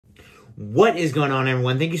What is going on,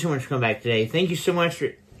 everyone? Thank you so much for coming back today. Thank you so much for...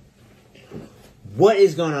 What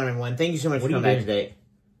is going on, everyone? Thank you so much for coming back today.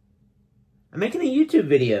 I'm making a YouTube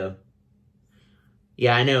video.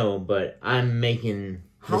 Yeah, I know, but I'm making...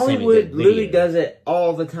 Hollywood literally does it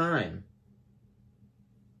all the time.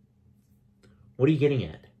 What are you getting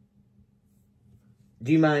at?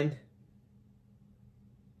 Do you mind?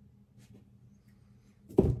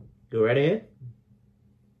 Go right ahead.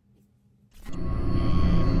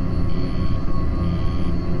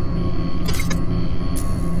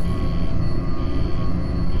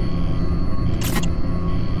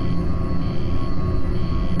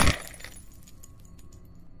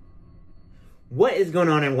 What is going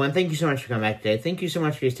on, everyone? Thank you so much for coming back today. Thank you so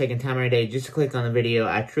much for just taking time out of your day just to click on the video.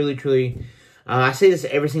 I truly, I say this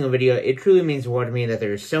every single video. It truly means the world to me that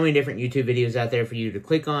there's so many different YouTube videos out there for you to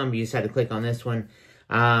click on, but you decided to click on this one.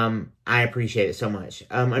 I appreciate it so much.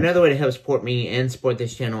 Another way to help support me and support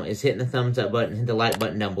this channel is hitting the thumbs up button, hit the like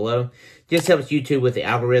button down below. Just helps YouTube with the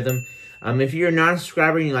algorithm. If you're not a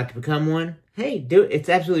subscriber and you'd like to become one, hey, do it. It's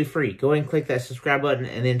absolutely free. Go ahead and click that subscribe button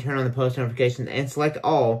and then turn on the post notifications and select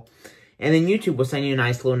all. And then YouTube will send you a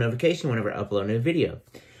nice little notification whenever I upload a new video.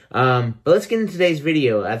 But let's get into today's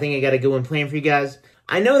video. I think I got a good one planned for you guys.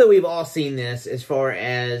 I know that we've all seen this as far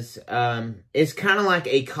as, it's kind of like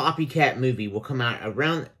a copycat movie will come out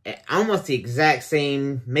around almost the exact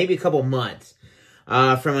same, maybe a couple months,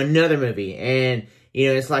 from another movie. And, you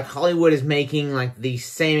know, it's like Hollywood is making like the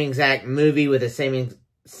same exact movie with the same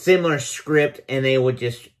similar script, and they would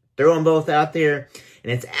just throw them both out there.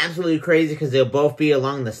 And it's absolutely crazy because they'll both be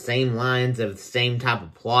along the same lines of the same type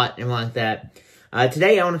of plot and like that.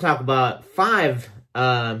 Today I want to talk about 5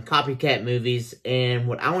 copycat movies, and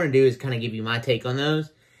what I want to do is kind of give you my take on those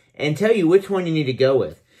and tell you which one you need to go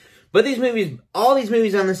with. But these movies, all these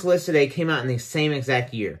movies on this list today came out in the same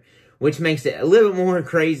exact year, which makes it a little bit more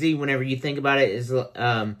crazy whenever you think about it.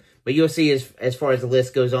 But you'll see as far as the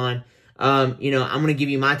list goes on. You know, I'm going to give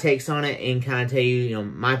you my takes on it and kind of tell you, you know,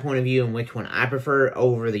 my point of view and which one I prefer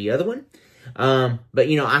over the other one. But,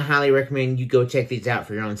 you know, I highly recommend you go check these out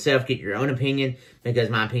for your own self, get your own opinion, because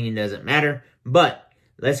my opinion doesn't matter. But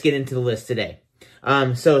let's get into the list today.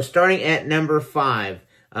 So starting at number 5,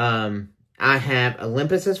 I have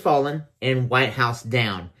Olympus Has Fallen and White House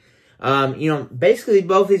Down. You know, basically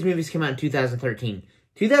both these movies came out in 2013.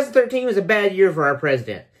 2013 was a bad year for our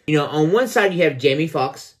president. You know, on one side you have Jamie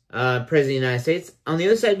Foxx, President of the United States. On the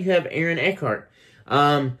other side, you have Aaron Eckhart.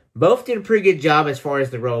 Both did a pretty good job as far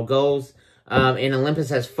as the role goes. In Olympus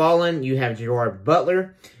Has Fallen, you have Gerard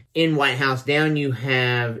Butler. In White House Down, you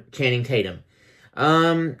have Channing Tatum.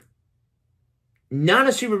 Not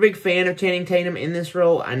a super big fan of Channing Tatum in this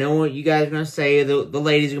role. I know what you guys are going to say. The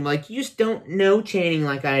ladies are going to be like, you just don't know Channing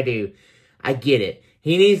like I do. I get it.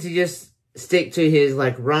 He needs to just stick to his,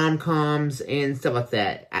 like, rom-coms and stuff like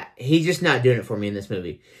that. He's just not doing it for me in this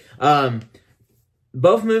movie.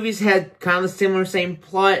 Both movies had kind of a similar same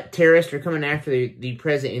plot. Terrorists are coming after the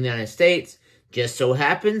President of the United States. Just so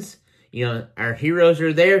happens, you know, our heroes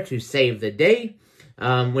are there to save the day.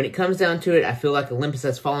 When it comes down to it, I feel like Olympus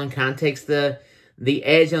Has Fallen kind of takes the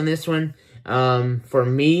edge on this one for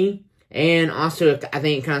me. And also, I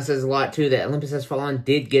think it kind of says a lot, too, that Olympus Has Fallen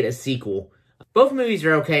did get a sequel. Both movies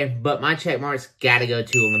are okay, but my check marks gotta go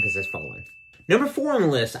to Olympus Has Fallen. Number 4 on the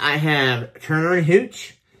list, I have Turner and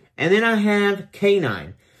Hooch, and then I have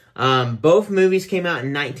K-9. Both movies came out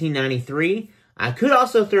in 1993. I could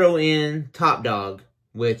also throw in Top Dog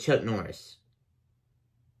with Chuck Norris.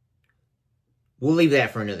 We'll leave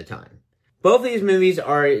that for another time. Both of these movies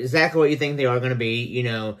are exactly what you think they are going to be. You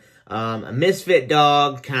know, a misfit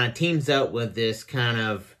dog kind of teams up with this kind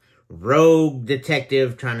of rogue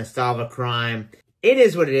detective trying to solve a crime. It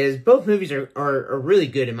is what it is. Both movies are really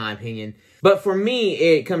good in my opinion. But for me,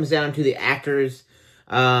 it comes down to the actors,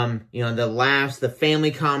 you know, the laughs, the family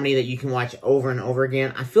comedy that you can watch over and over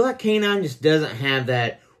again. I feel like K-9 just doesn't have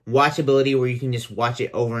that watchability where you can just watch it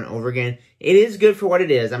over and over again. It is good for what it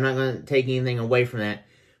is. I'm not going to take anything away from that.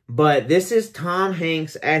 But this is Tom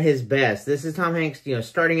Hanks at his best. This is Tom Hanks, you know,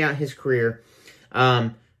 starting out his career.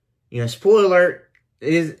 You know, spoiler alert.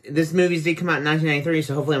 This movie did come out in 1993,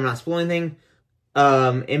 so hopefully I'm not spoiling anything.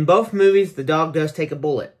 In both movies, the dog does take a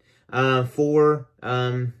bullet for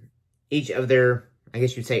each of their, I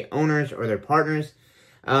guess you'd say, owners or their partners.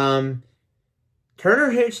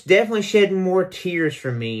 Turner Hooch definitely shed more tears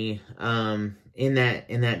for me in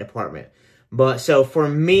that department. But so for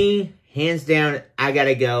me, hands down, I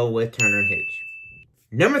gotta go with Turner Hooch.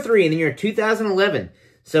 Number 3 in the year 2011.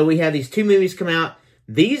 So we have these 2 movies come out.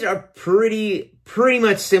 These are pretty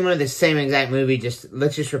much similar, the same exact movie,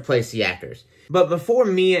 let's just replace the actors. But before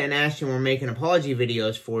Mia and Ashton were making apology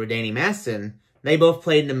videos for Danny Masterson, they both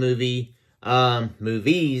played in the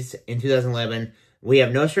movies in 2011. We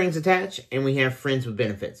have No Strings Attached, and we have Friends with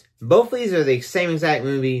Benefits. Both of these are the same exact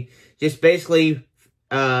movie, just basically,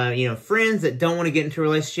 friends that don't want to get into a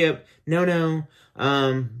relationship. No,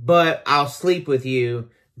 but I'll sleep with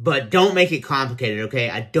you, but don't make it complicated, okay?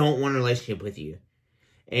 I don't want a relationship with you.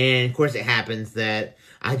 And, of course, it happens that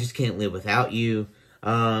I just can't live without you.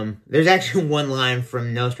 There's actually one line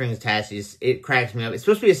from No Strings Attached. It cracks me up. It's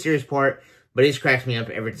supposed to be a serious part, but it just cracks me up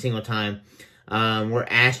every single time.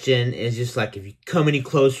 Where Ashton is just like, if you come any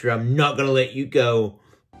closer, I'm not going to let you go.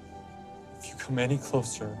 If you come any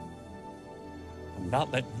closer, I'm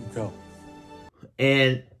not letting you go.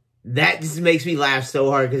 And that just makes me laugh so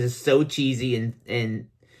hard because it's so cheesy and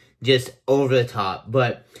just over the top.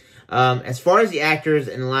 But as far as the actors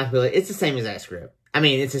and the likability, it's the same exact script. I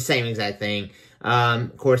mean, it's the same exact thing.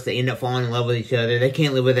 Of course, they end up falling in love with each other. They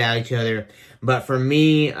can't live without each other. But for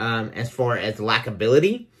me, as far as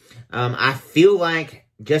likability, I feel like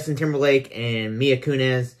Justin Timberlake and Mila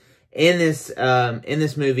Kunis in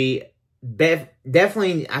this movie,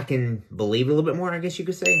 definitely I can believe a little bit more, I guess you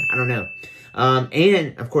could say. I don't know.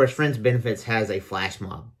 And, of course, Friends Benefits has a flash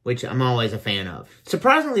mob, which I'm always a fan of.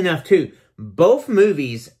 Surprisingly enough, too, both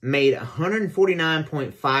movies made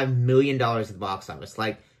 $149.5 million at the box office.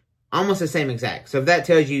 Like, almost the same exact. So if that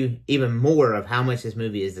tells you even more of how much this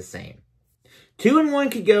movie is the same. 2 and 1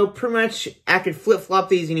 could go pretty much, I could flip-flop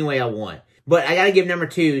these any way I want. But I gotta give number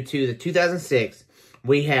 2 to the 2006.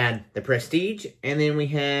 We had The Prestige, and then we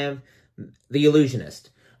have The Illusionist.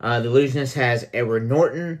 The Illusionist has Edward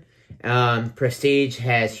Norton. Prestige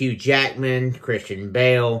has Hugh Jackman, Christian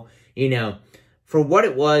Bale. For what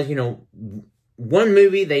it was, one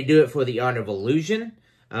movie, they do it for the art of illusion,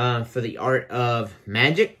 for the art of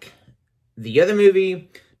magic. The other movie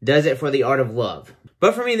does it for the art of love.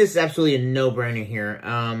 But for me, this is absolutely a no-brainer here.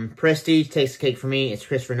 Prestige takes the cake for me. It's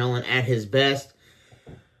Christopher Nolan at his best.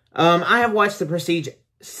 I have watched The Prestige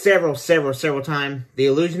several times. The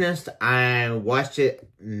Illusionist, I watched it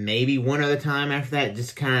maybe one other time after that,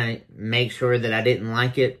 just kind of make sure that I didn't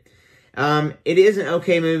like it. It is an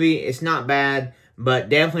okay movie. It's not bad, but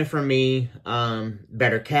definitely for me,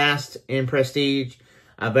 better cast in Prestige,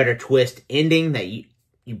 a better twist ending that you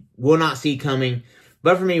will not see coming.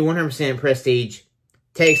 But for me, 100% Prestige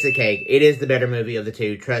takes the cake. It is the better movie of the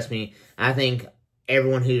two. Trust me. I think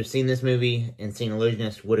everyone who's seen this movie and seen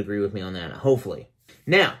Illusionist would agree with me on that, hopefully.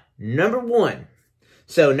 Now, number 1.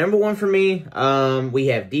 So, number 1 for me, we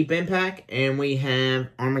have Deep Impact and we have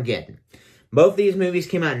Armageddon. Both these movies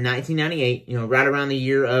came out in 1998, right around the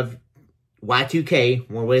year of Y2K,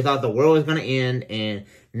 where we thought the world was going to end and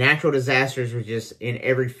natural disasters were just in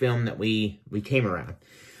every film that we came around.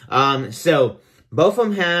 So, both of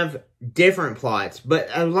them have different plots, but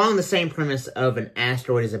along the same premise of an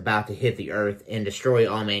asteroid is about to hit the Earth and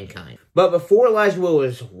destroy all mankind. But before Elijah Wood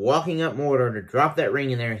was walking up Mordor to drop that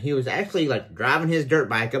ring in there, he was actually driving his dirt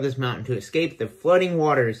bike up this mountain to escape the flooding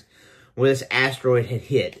waters where this asteroid had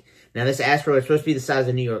hit. Now, this asteroid is supposed to be the size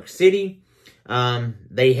of New York City.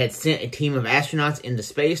 They had sent a team of astronauts into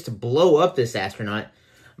space to blow up this astronaut,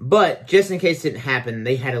 but just in case it didn't happen,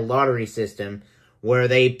 they had a lottery system where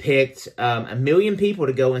they picked 1 million people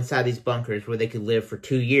to go inside these bunkers where they could live for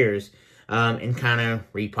 2 years and kind of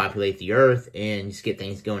repopulate the Earth and just get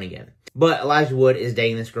things going again. But Elijah Wood is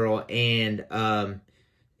dating this girl, and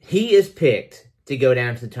he is picked to go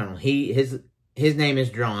down to the tunnel. His name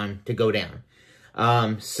is drawn to go down.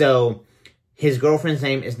 So his girlfriend's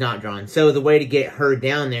name is not drawn. So the way to get her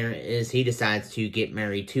down there is he decides to get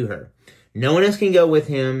married to her. No one else can go with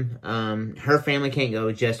him. Her family can't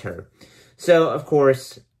go, just her. So, of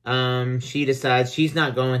course, she decides she's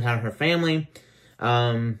not going without her family.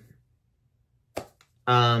 The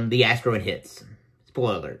asteroid hits.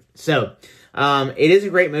 Spoiler alert. So, it is a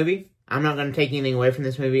great movie. I'm not going to take anything away from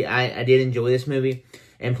this movie. I did enjoy this movie.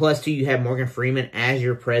 And plus, too, you have Morgan Freeman as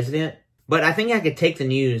your president. But I think I could take the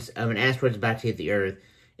news of an asteroid's about to hit the Earth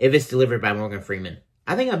if it's delivered by Morgan Freeman.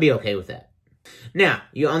 I think I'd be okay with that. Now,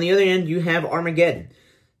 on the other end, you have Armageddon.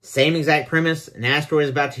 Same exact premise. An asteroid is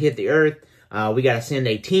about to hit the Earth. We got to send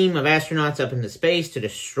a team of astronauts up into space to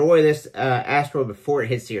destroy this asteroid before it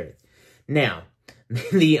hits the Earth. Now,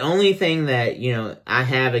 the only thing that, I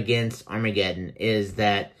have against Armageddon is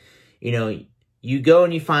that, you go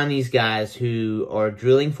and you find these guys who are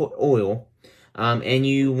drilling for oil, and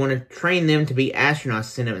you want to train them to be astronauts to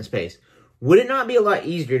send them in space. Would it not be a lot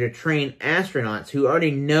easier to train astronauts who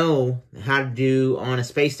already know how to do on a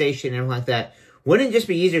space station and everything like that? Wouldn't it just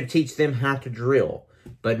be easier to teach them how to drill?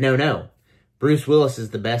 But no. Bruce Willis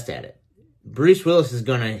is the best at it. Bruce Willis is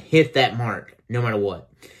going to hit that mark no matter what.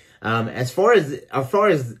 As far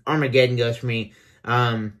as Armageddon goes for me,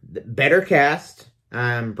 better cast,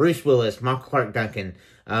 Bruce Willis, Michael Clark Duncan,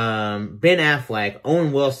 Ben Affleck,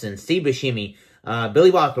 Owen Wilson, Steve Buscemi,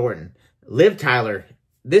 Billy Bob Thornton, Liv Tyler.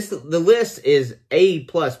 The list is A++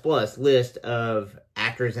 list of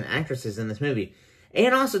actors and actresses in this movie.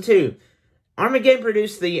 And also, too, Armageddon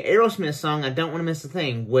produced the Aerosmith song, I Don't Want to Miss a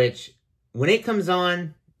Thing, which, when it comes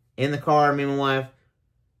on in the car, me and my wife,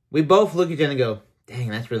 we both look at each other and go, dang,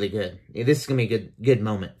 that's really good. This is going to be a good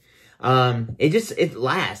moment. It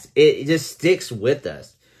lasts. It just sticks with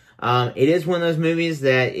us. It is one of those movies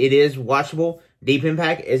that it is watchable. Deep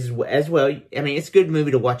Impact is as well. I mean, it's a good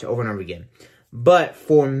movie to watch over and over again. But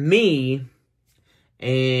for me,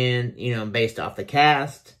 and, you know, based off the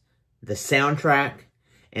cast, the soundtrack,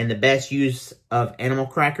 and the best use of animal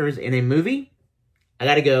crackers in a movie, I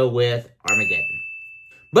gotta go with Armageddon.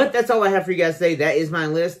 But that's all I have for you guys today. That is my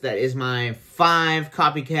list. That is my 5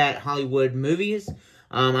 copycat Hollywood movies.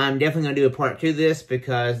 I'm definitely going to do a part 2 of this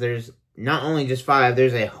because there's not only just 5,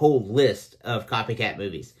 there's a whole list of copycat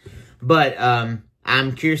movies. But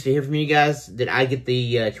I'm curious to hear from you guys. Did I get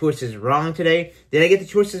the choices wrong today? Did I get the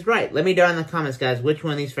choices right? Let me know in the comments, guys, which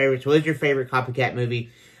one of these favorites was your favorite copycat movie,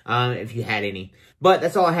 if you had any. But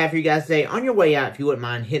that's all I have for you guys today. On your way out, if you wouldn't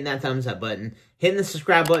mind hitting that thumbs up button, hitting the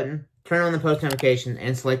subscribe button, turn on the post notifications,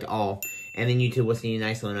 and select all. And then YouTube will send you a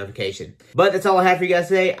nice little notification. But that's all I have for you guys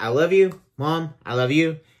today. I love you. Mom, I love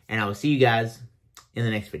you. And I will see you guys in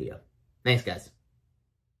the next video. Thanks, guys.